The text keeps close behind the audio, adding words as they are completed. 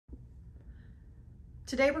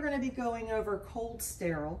Today we're going to be going over cold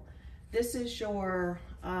sterile. This is your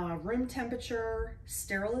room temperature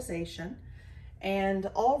sterilization, and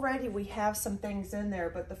already we have some things in there,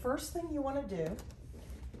 but the first thing you want to do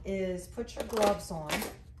is put your gloves on.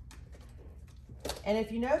 And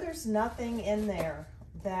if you know there's nothing in there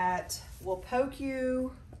that will poke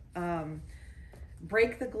you,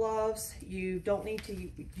 break the gloves, you don't need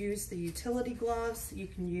to use the utility gloves. You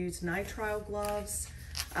can use nitrile gloves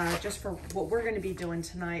just for what we're going to be doing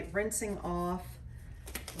tonight, rinsing off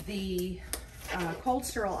the cold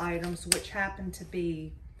sterile items, which happen to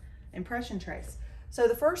be impression trays. So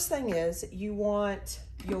the first thing is you want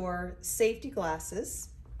your safety glasses,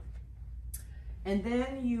 and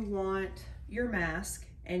then you want your mask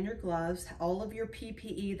and your gloves, all of your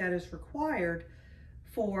PPE that is required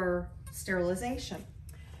for sterilization.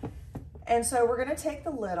 And so we're going to take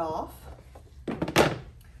the lid off,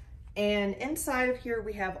 and inside of here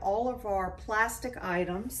we have all of our plastic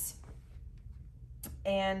items,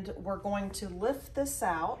 and we're going to lift this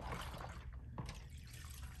out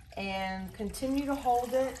and continue to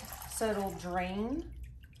hold it so it'll drain,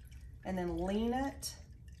 and then lean it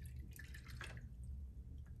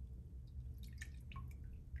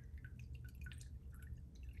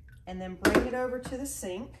and then bring it over to the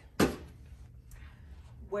sink,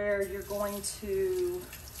 where you're going to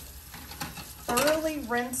thoroughly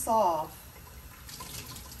rinse off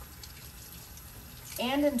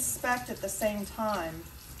and inspect at the same time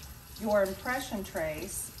your impression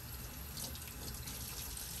trays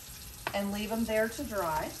and leave them there to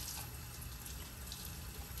dry.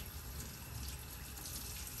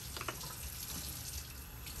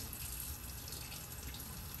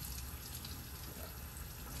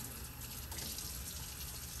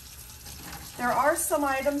 There are some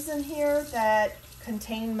items in here that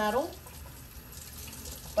contain metal,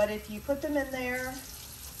 but if you put them in there,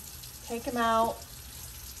 take them out,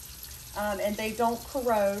 and they don't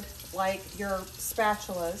corrode like your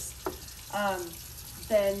spatulas,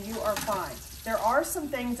 then you are fine. There are some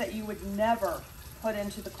things that you would never put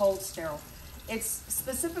into the cold sterile. It's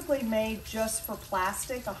specifically made just for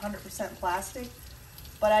plastic, 100% plastic,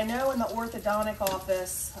 but I know in the orthodontic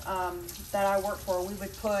office that I work for, we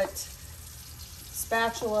would put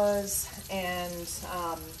spatulas and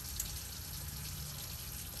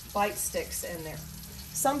bite sticks in there.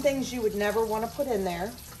 Some things you would never want to put in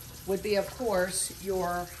there would be, of course,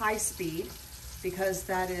 your high speed, because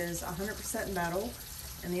that is 100% metal,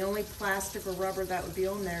 and the only plastic or rubber that would be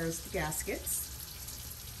on there is the gaskets.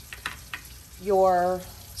 Your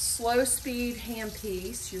slow speed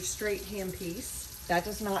handpiece, your straight handpiece, that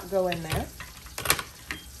does not go in there.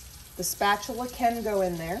 The spatula can go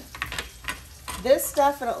in there. This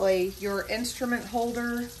definitely, your instrument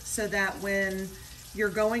holder, so that when you're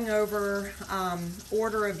going over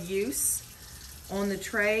order of use on the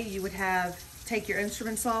tray, you would take your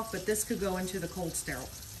instruments off, but this could go into the cold sterile.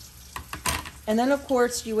 And then of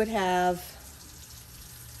course you would have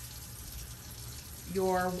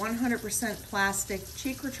your 100% plastic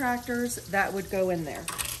cheek retractors that would go in there.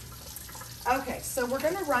 Okay, so we're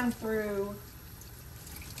gonna run through,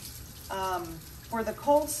 for the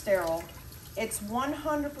cold sterile, it's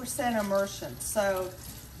 100% immersion. So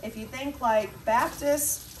if you think like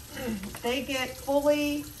Baptists, they get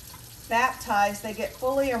fully baptized, they get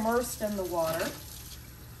fully immersed in the water.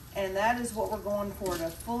 And that is what we're going for, to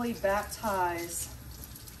fully baptize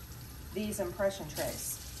these impression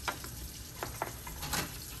trays.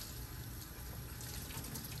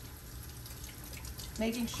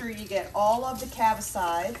 Making sure you get all of the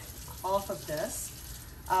cavicide off of this.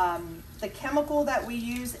 The chemical that we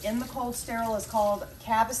use in the cold sterile is called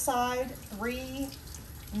cavicide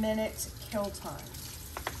 3-minute kill time.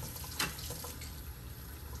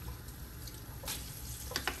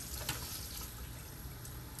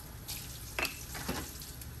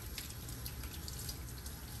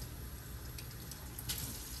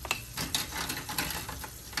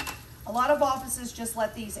 A lot of offices just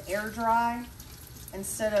let these air dry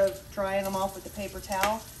instead of drying them off with a paper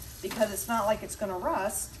towel, because it's not like it's going to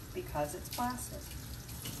rust, because it's plastic.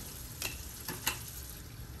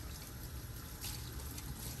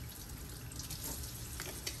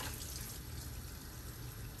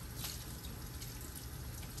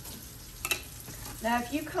 Now,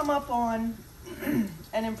 if you come up on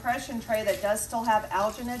an impression tray that does still have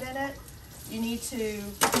alginate in it, you need to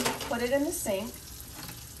put it in the sink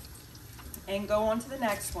and go on to the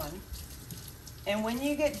next one. And when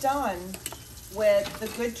you get done with the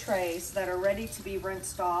good trays that are ready to be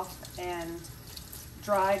rinsed off and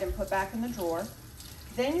dried and put back in the drawer,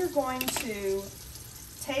 then you're going to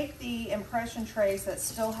take the impression trays that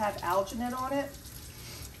still have alginate on it,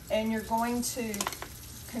 and you're going to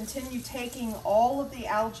continue taking all of the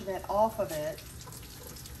alginate off of it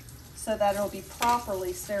so that it'll be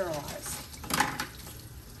properly sterilized.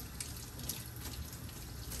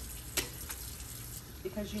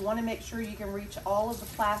 Because you want to make sure you can reach all of the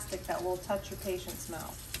plastic that will touch your patient's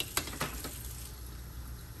mouth.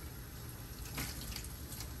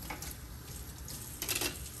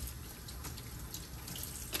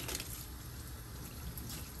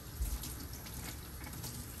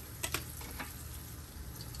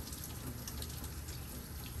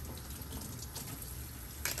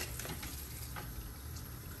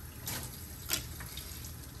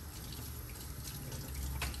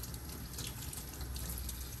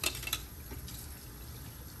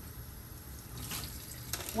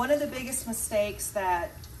 One of the biggest mistakes that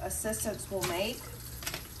assistants will make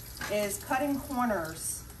is cutting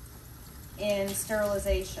corners in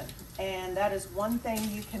sterilization. And that is one thing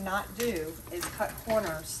you cannot do, is cut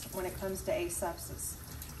corners when it comes to asepsis.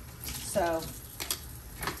 So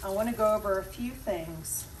I want to go over a few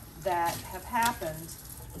things that have happened.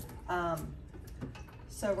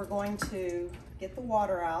 So we're going to get the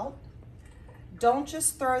water out. Don't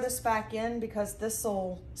just throw this back in, because this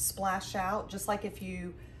will splash out, just like if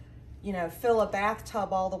you fill a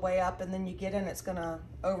bathtub all the way up and then you get in, it's gonna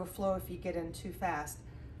overflow if you get in too fast.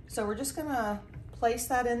 So we're just gonna place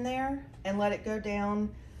that in there and let it go down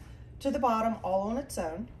to the bottom all on its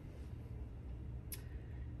own.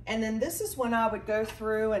 And then this is when I would go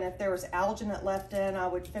through, and if there was alginate left in, I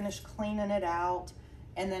would finish cleaning it out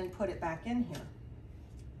and then put it back in here.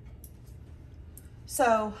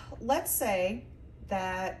 So let's say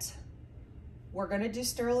that we're going to do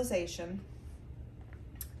sterilization,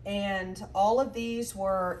 and all of these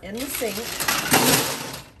were in the sink.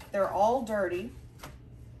 They're all dirty,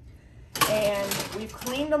 and we've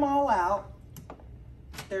cleaned them all out.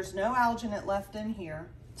 There's no alginate left in here,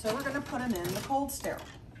 so we're going to put them in the cold sterile.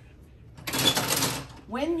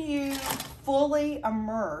 When you fully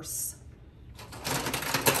immerse,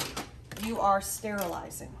 you are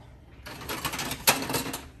sterilizing.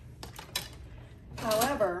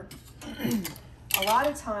 However, a lot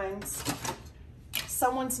of times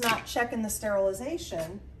someone's not checking the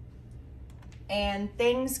sterilization and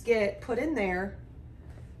things get put in there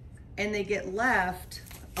and they get left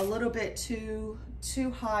a little bit too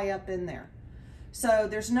high up in there. So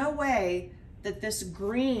there's no way that this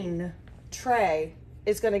green tray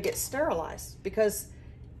is going to get sterilized because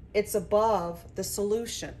it's above the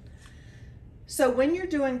solution. So when you're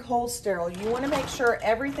doing cold sterile, you want to make sure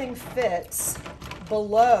everything fits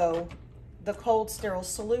below the cold sterile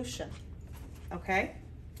solution, okay?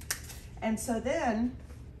 And so then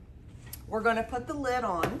we're going to put the lid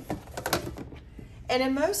on. And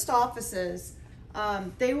in most offices,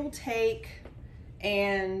 they will take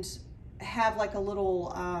and have like a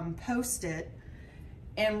little Post-it,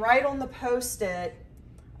 and write on the Post-it,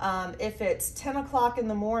 if it's 10 o'clock in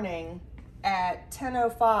the morning, at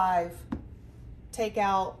 10:05, take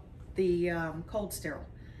out the cold sterile.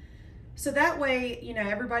 So that way,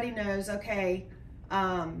 everybody knows, okay,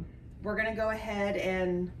 we're gonna go ahead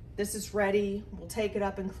and this is ready. We'll take it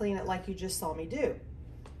up and clean it like you just saw me do.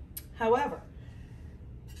 However,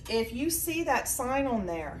 if you see that sign on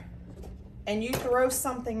there and you throw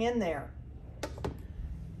something in there,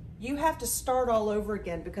 you have to start all over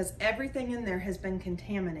again because everything in there has been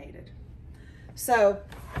contaminated. So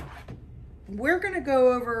we're gonna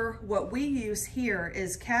go over what we use here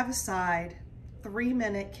is Cavicide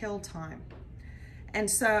 3-minute kill time. And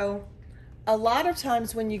so a lot of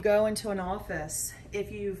times when you go into an office,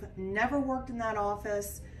 if you've never worked in that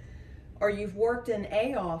office or you've worked in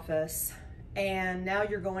a office and now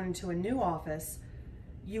you're going into a new office,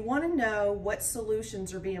 you want to know what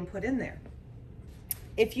solutions are being put in there.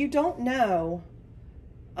 If you don't know,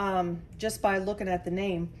 just by looking at the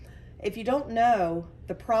name, if you don't know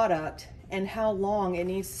the product and how long it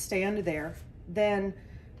needs to stay under there, then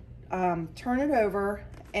turn it over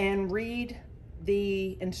and read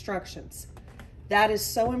the instructions. That is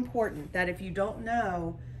so important, that if you don't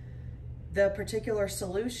know the particular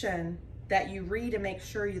solution, that you read and make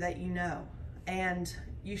sure that you know. And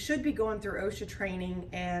you should be going through OSHA training,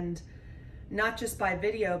 and not just by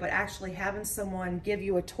video, but actually having someone give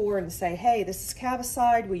you a tour and say, hey, this is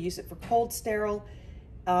Cavicide, we use it for cold sterile.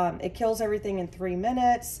 It kills everything in 3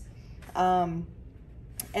 minutes. And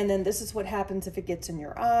then this is what happens if it gets in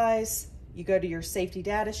your eyes. You go to your safety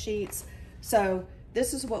data sheets. So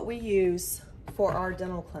this is what we use for our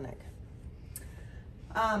dental clinic.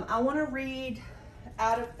 I want to read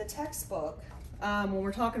out of the textbook when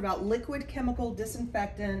we're talking about liquid chemical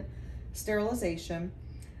disinfectant sterilization,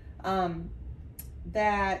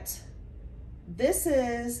 that this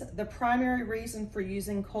is the primary reason for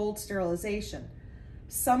using cold sterilization.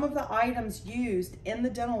 Some of the items used in the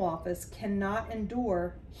dental office cannot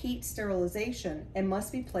endure heat sterilization and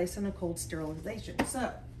must be placed in a cold sterilization.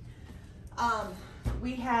 So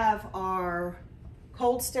we have our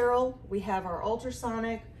cold sterile, we have our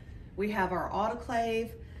ultrasonic, we have our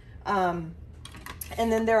autoclave, and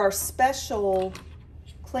then there are special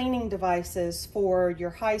cleaning devices for your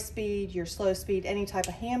high speed, your slow speed, any type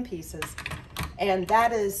of hand pieces. And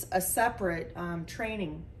that is a separate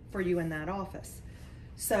training for you in that office.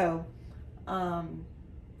 So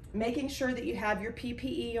making sure that you have your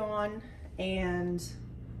PPE on and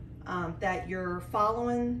that you're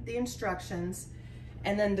following the instructions.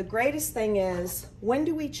 And then the greatest thing is, when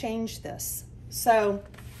do we change this? So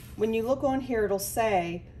when you look on here, it'll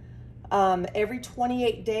say every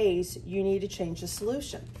 28 days you need to change the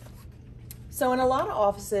solution. So in a lot of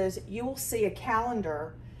offices, you will see a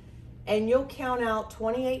calendar and you'll count out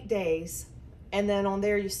 28 days, and then on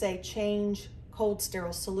there you say change cold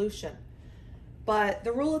sterile solution. But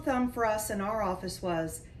the rule of thumb for us in our office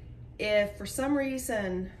was, if for some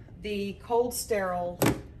reason the cold sterile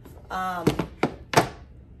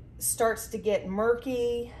starts to get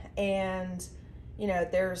murky and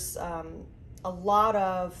there's a lot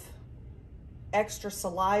of extra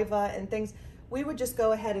saliva and things, we would just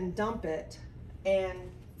go ahead and dump it and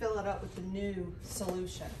fill it up with the new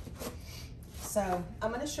solution. So I'm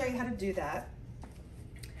going to show you how to do that,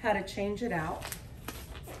 how to change it out.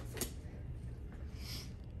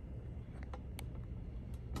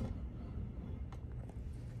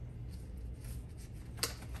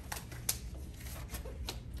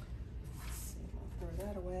 Throw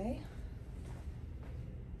that away.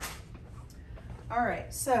 All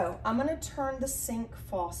right, so I'm going to turn the sink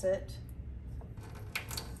faucet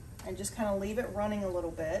and just kind of leave it running a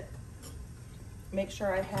little bit. Make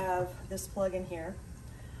sure I have this plug in here.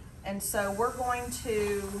 And so we're going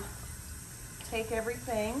to take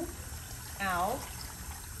everything out.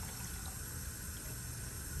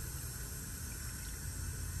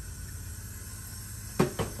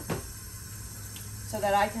 So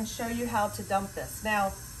that I can show you how to dump this.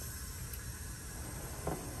 Now,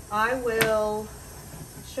 I will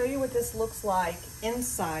show you what this looks like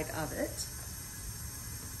inside of it.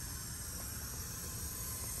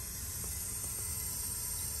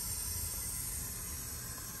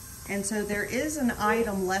 And so there is an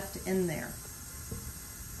item left in there.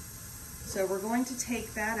 So we're going to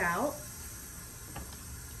take that out.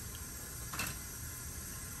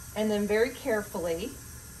 And then very carefully,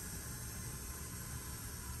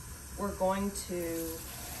 we're going to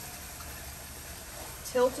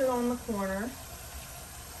tilt it on the corner.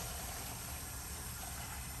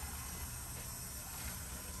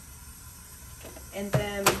 And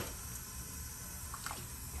then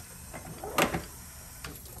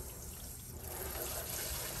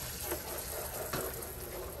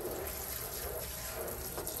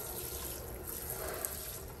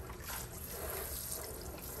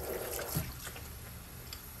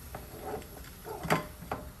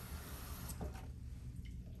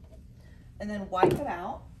wipe it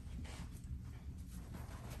out.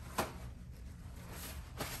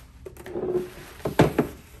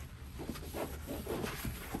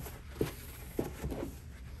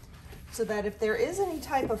 So that if there is any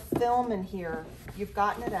type of film in here, you've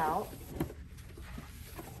gotten it out.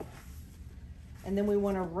 And then we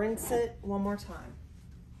want to rinse it one more time.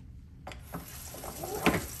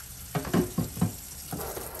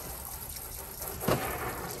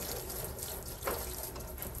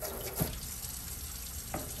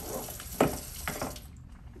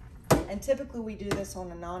 And typically we do this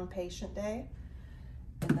on a non-patient day.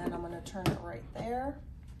 And then I'm going to turn it right there.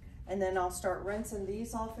 And then I'll start rinsing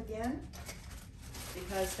these off again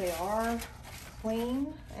because they are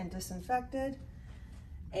clean and disinfected.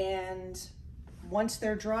 And once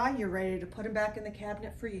they're dry, you're ready to put them back in the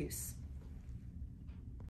cabinet for use.